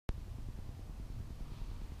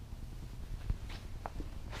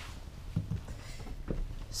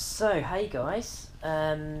So, hey guys,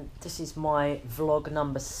 this is my vlog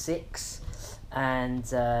number 6,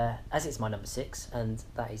 and as it's my number 6, and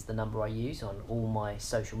that is the number I use on all my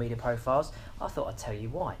social media profiles, I thought I'd tell you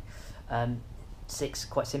why. 6,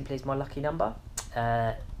 quite simply, is my lucky number.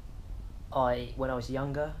 When I was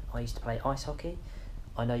younger, I used to play ice hockey.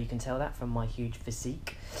 I know you can tell that from my huge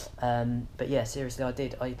physique, but yeah, seriously,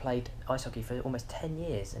 I played ice hockey for almost 10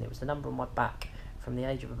 years, and it was the number on my back from the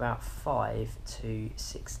age of about 5 to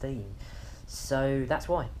 16. So that's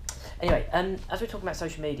why. Anyway, as we're talking about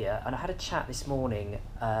social media, and I had a chat this morning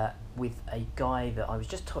with a guy that I was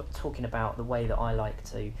just talking about the way that I like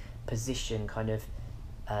to position kind of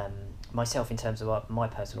myself in terms of my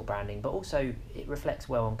personal branding, but also it reflects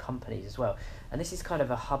well on companies as well. And this is kind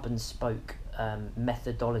of a hub and spoke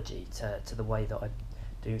methodology to the way that I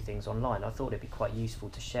do things online. I thought it'd be quite useful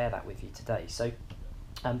to share that with you today. So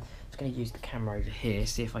I'm just going to use the camera over here,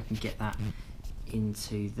 see if I can get that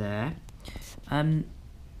into there.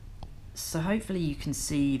 So hopefully you can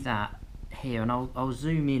see that here, and I'll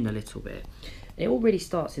zoom in a little bit. It all really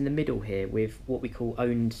starts in the middle here with what we call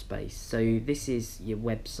owned space. So this is your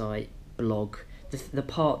website, blog, the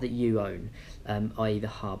part that you own, i.e. the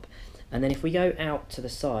hub. And then if we go out to the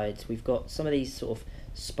sides, we've got some of these sort of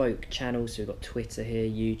spoke channels. So we've got Twitter here,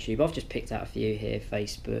 YouTube. I've just picked out a few here: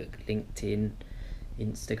 Facebook, LinkedIn,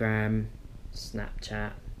 Instagram,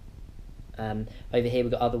 Snapchat. Over here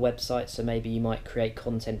we've got other websites, so maybe you might create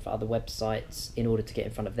content for other websites in order to get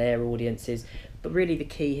in front of their audiences. But really the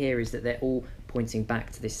key here is that they're all pointing back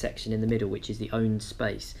to this section in the middle, which is the owned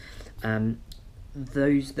space.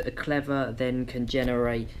 Those that are clever then can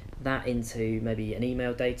generate that into maybe an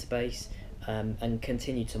email database and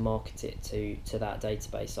continue to market it to that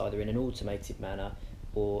database, either in an automated manner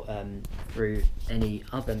or through any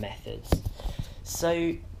other methods.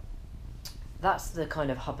 So that's the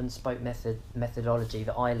kind of hub and spoke methodology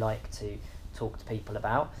that I like to talk to people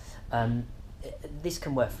about. This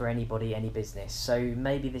can work for anybody, any business. So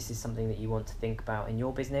maybe this is something that you want to think about in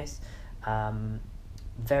your business.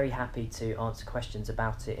 Very happy to answer questions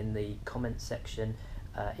about it in the comments section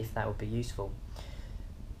if that would be useful.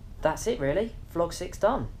 That's it really. Vlog 6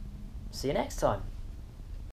 done. See you next time.